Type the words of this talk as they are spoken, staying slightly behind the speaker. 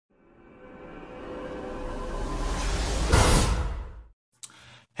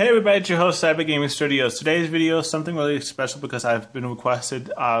Hey everybody, it's your host Cyber Gaming Studios. Today's video is something really special because I've been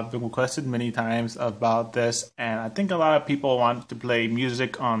requested many times about this, and I think a lot of people want to play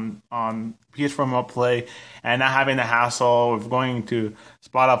music on PS4 Remote Play and not having the hassle of going to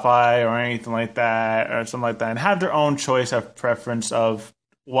Spotify or anything like that or something like that, and have their own choice of preference of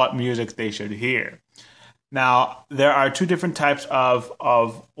what music they should hear. Now, there are two different types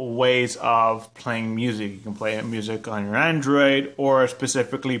of ways of playing music. You can play music on your Android or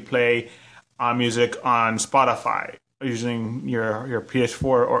specifically play music on Spotify using your PS4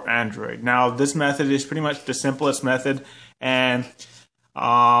 or Android. Now, this method is pretty much the simplest method, and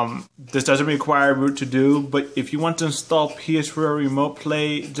this doesn't require root to do, but if you want to install PS4 Remote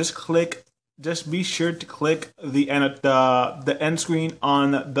Play, just be sure to click the end screen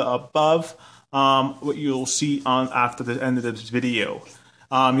on the above. What you'll see on after the end of this video.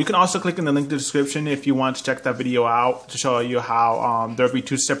 You can also click in the link in the description if you want to check that video out to show you how there'll be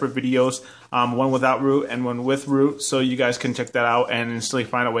two separate videos, one without root and one with root, so you guys can check that out and instantly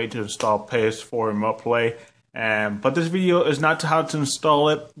find a way to install PS4 Remote Play. But this video is not how to install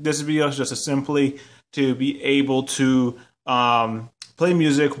it. This video is just simply to be able to play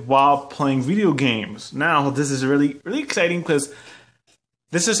music while playing video games. Now, this is really exciting because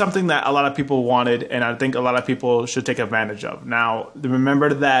this is something that a lot of people wanted, and I think a lot of people should take advantage of. Now,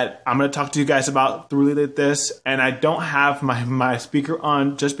 remember that I'm going to talk to you guys about through this, and I don't have my speaker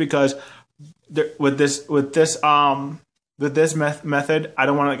on just because with this method, I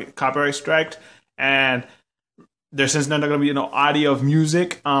don't want to get copyright striked, and since there's not going to be no audio of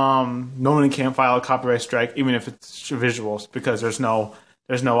music, no one can file a copyright strike, even if it's visuals, because there's no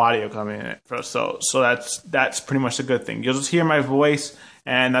audio coming in it. So that's pretty much a good thing. You'll just hear my voice,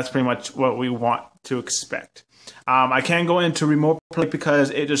 and that's pretty much what we want to expect. I can't go into Remote Play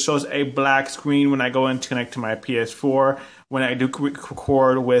because it just shows a black screen when I go in to connect to my PS4 when I do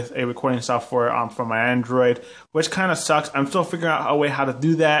record with a recording software from my Android, which kind of sucks. I'm still figuring out a way how to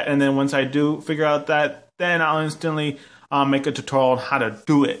do that, and then once I do figure out that, then I'll instantly make a tutorial on how to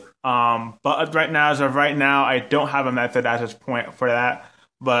do it. But right now, as of right now, I don't have a method at this point for that.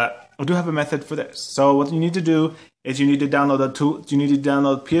 But I do have a method for this. So what you need to do is you need to download the tool. You need to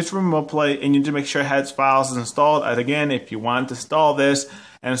download PS4 Remote Play, and you need to make sure it has files installed. And again, if you want to install this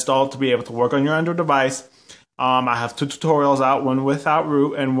and install it to be able to work on your Android device, I have two tutorials out, one without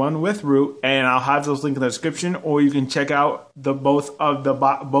root and one with root, and I'll have those links in the description. Or you can check out both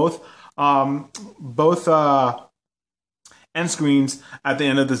end screens at the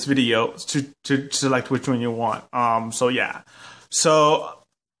end of this video to select which one you want. So yeah. So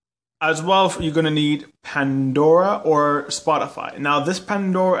as well, you're going to need Pandora or Spotify. Now, this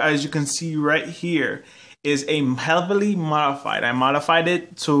Pandora, as you can see right here, is a heavily modified. I modified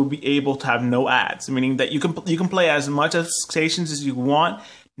it to be able to have no ads, meaning that you can play as much of stations as you want.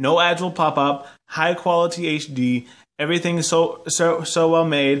 No ads will pop up. High quality HD. Everything is so well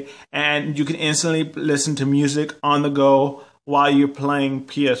made, and you can instantly listen to music on the go while you're playing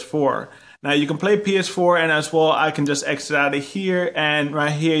PS4. Now you can play PS4, and as well, I can just exit out of here, and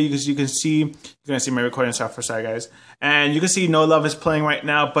right here you can see you're gonna see my recording software. Sorry guys, and you can see No Love is playing right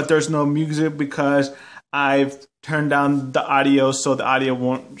now, but there's no music because I've turned down the audio, so the audio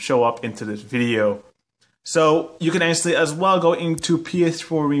won't show up into this video. So you can instantly as well go into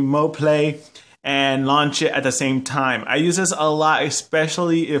PS4 Remote Play and launch it at the same time. I use this a lot,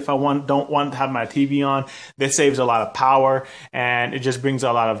 especially if I don't want to have my TV on. This saves a lot of power, and it just brings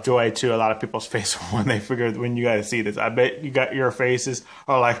a lot of joy to a lot of people's face when you guys see this. I bet you got your faces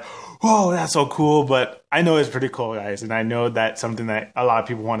are like, "Whoa, that's so cool!" But I know it's pretty cool, guys, and I know that's something that a lot of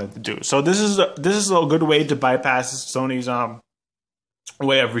people wanted to do. So this is a good way to bypass Sony's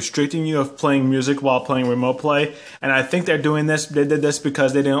way of restricting you of playing music while playing Remote Play. And I think they did this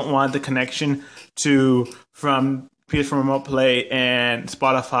because they didn't want the connection from PS4 Remote Play and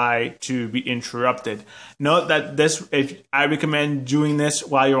Spotify to be interrupted. Note that if I recommend doing this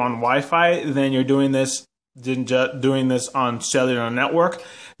while you're on Wi-Fi, then you're doing this on cellular network,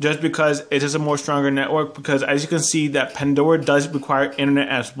 just because it is a more stronger network, because as you can see that Pandora does require internet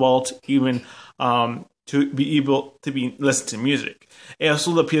as well to even to be able to listen to music. And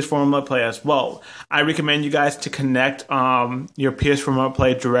also the PS4 Remote Play as well. I recommend you guys to connect your PS4 Remote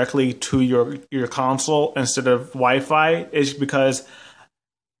Play directly to your console instead of Wi-Fi. Is because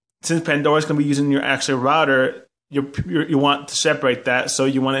since Pandora is going to be using your actual router, you want to separate that. So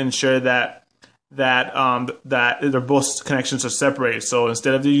you want to ensure that they're both connections are separated. So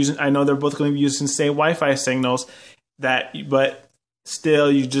instead of I know they're both going to be using same Wi-Fi signals, but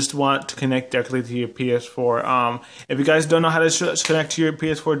still you just want to connect directly to your PS4. If you guys don't know how to connect to your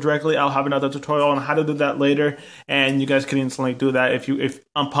PS4 directly, I'll have another tutorial on how to do that later, and you guys can instantly do that if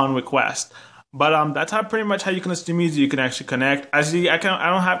upon request. But that's pretty much how you can listen to music. You can actually connect. As you, I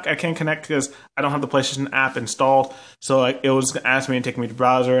can't connect because I don't have the PlayStation app installed. So it was gonna ask me to take me to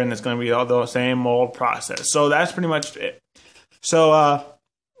browser, and it's going to be all the same old process. So that's pretty much it. So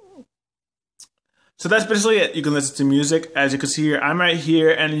that's basically it. You can listen to music. As you can see here, I'm right here,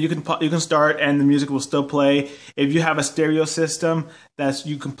 and you can start, and the music will still play. If you have a stereo system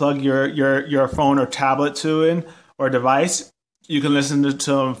you can plug your phone or tablet to in or device, you can listen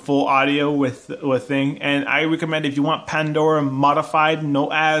to full audio with thing. And I recommend, if you want Pandora modified,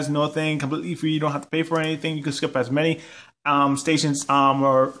 no ads, no thing, completely free, you don't have to pay for anything. You can skip as many stations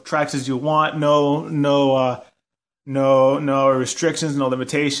or tracks as you want. No restrictions, no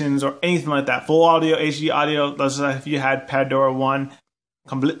limitations, or anything like that. Full audio, HD audio. Let's say if you had Pandora 1,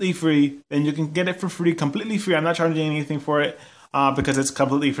 completely free, then you can get it for free, completely free. I'm not charging anything for it because it's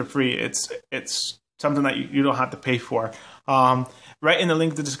completely for free. It's something that you don't have to pay for. Right in the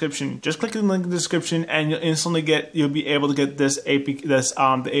link in the description. Just click the link in the description, and you'll be able to get the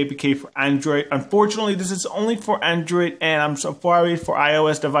APK for Android. Unfortunately, this is only for Android, and I'm so sorry for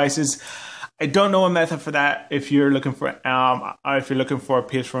iOS devices. I don't know a method for that. If you're looking for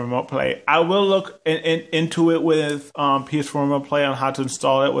PS4 Remote Play, I will look into it with PS4 Remote Play on how to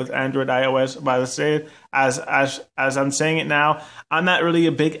install it with Android, iOS. By the say, as I'm saying it now, I'm not really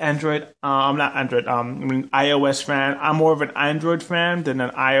a big iOS fan. I'm more of an Android fan than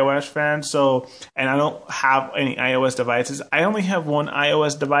an iOS fan. So, and I don't have any iOS devices. I only have one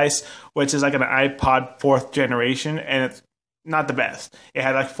iOS device, which is like an iPod 4th generation, and it's not the best. It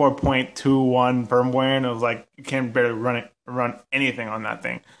had like 4.21 firmware, and it was like you can't barely run anything on that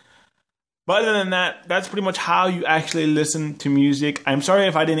thing. But other than that, that's pretty much how you actually listen to music. I'm sorry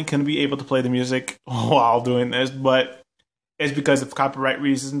if I couldn't be able to play the music while doing this, but it's because of copyright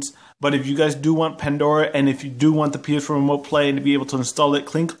reasons. But if you guys do want Pandora, and if you do want the PS4 Remote Play and to be able to install it,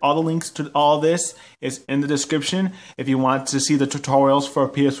 all the links to all this is in the description. If you want to see the tutorials for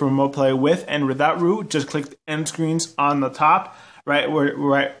PS4 Remote Play with and without root, just click the end screens on the top right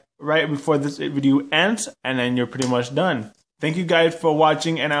before this video ends, and then you're pretty much done. Thank you guys for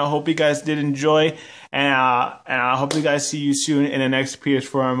watching, and I hope you guys did enjoy, and I hope you guys see you soon in the next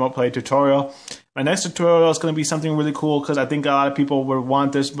PS4 Remote Play tutorial. My next tutorial is going to be something really cool because I think a lot of people would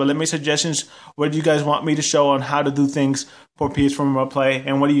want this, but let me suggestions. What do you guys want me to show on how to do things for PS4 Remote Play,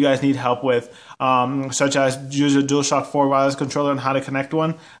 and what do you guys need help with, such as use a DualShock 4 wireless controller and how to connect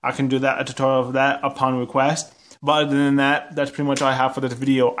one. I can do a tutorial of that upon request. But other than that, that's pretty much all I have for this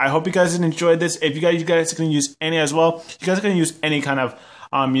video. I hope you guys enjoyed this. If you guys can use any as well, you guys can use any kind of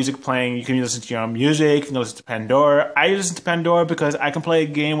music playing. You can listen to your own music, you can listen to Pandora. I listen to Pandora because I can play a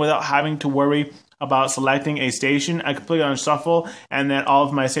game without having to worry about selecting a station. I can play it on shuffle, and then all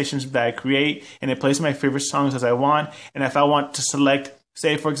of my stations that I create, and it plays my favorite songs as I want. And if I want to select,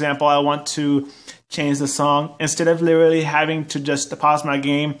 say for example, I want to change the song, instead of literally having to just pause my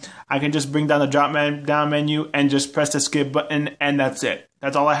game, I can just bring down the down menu and just press the skip button, and that's it.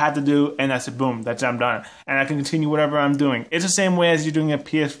 That's all I had to do, and that's it. Boom, that's it, I'm done. And I can continue whatever I'm doing. It's the same way as you're doing a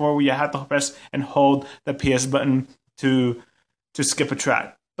PS4 where you have to press and hold the PS button to skip a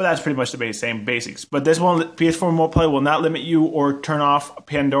track. But that's pretty much the same basics. But this one, PS4 Remote Play, will not limit you or turn off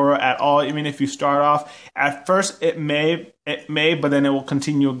Pandora at all. Even if you start off, at first it may, but then it will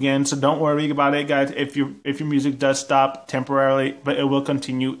continue again. So don't worry about it, guys. If your music does stop temporarily, but it will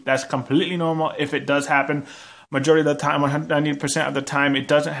continue. That's completely normal. If it does happen, majority of the time, 190% of the time, it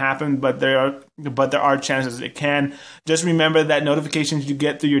doesn't happen. But there are chances it can. Just remember that notifications you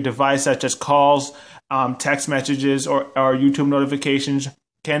get through your device, such as calls, text messages, or YouTube notifications,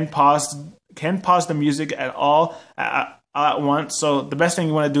 can pause the music all at once. So the best thing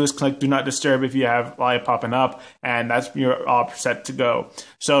you want to do is click Do Not Disturb if you have light popping up, and you're all set to go.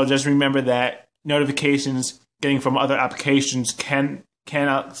 So just remember that notifications getting from other applications can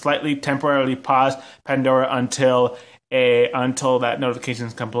slightly temporarily pause Pandora until that notification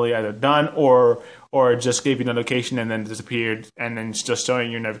is completely either done or just gave you notification and then disappeared, and then it's just showing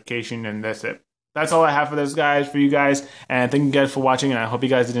your notification, and that's it. That's all I have for this, guys, for you guys. And thank you guys for watching, and I hope you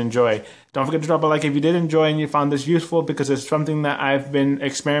guys did enjoy. Don't forget to drop a like if you did enjoy and you found this useful, because it's something that I've been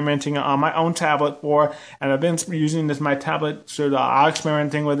experimenting on my own tablet for, and I've been using my tablet, so I'm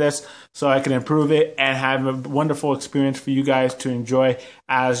experimenting with this so I can improve it and have a wonderful experience for you guys to enjoy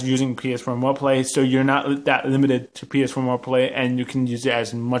as using PS4 Remote Play. So you're not that limited to PS4 Remote Play, and you can use it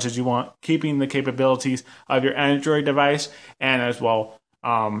as much as you want, keeping the capabilities of your Android device and as well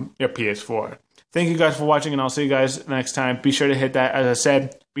your PS4. thank you guys for watching, and I'll see you guys next time. Be sure to hit that, as I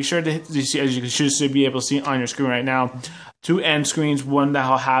said, be sure to hit, as you should be able to see on your screen right now, 2 end screens, one that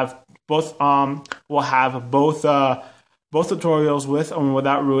will have both both tutorials with and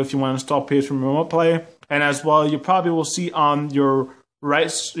without root if you want to install PS4 Remote Play, and as well you probably will see on your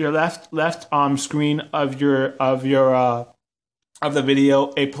left screen of the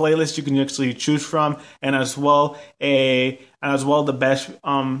video a playlist you can actually choose from, and as well the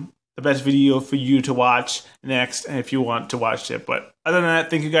best video for you to watch next if you want to watch it. But other than that,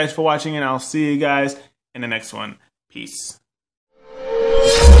 thank you guys for watching, and I'll see you guys in the next one. Peace.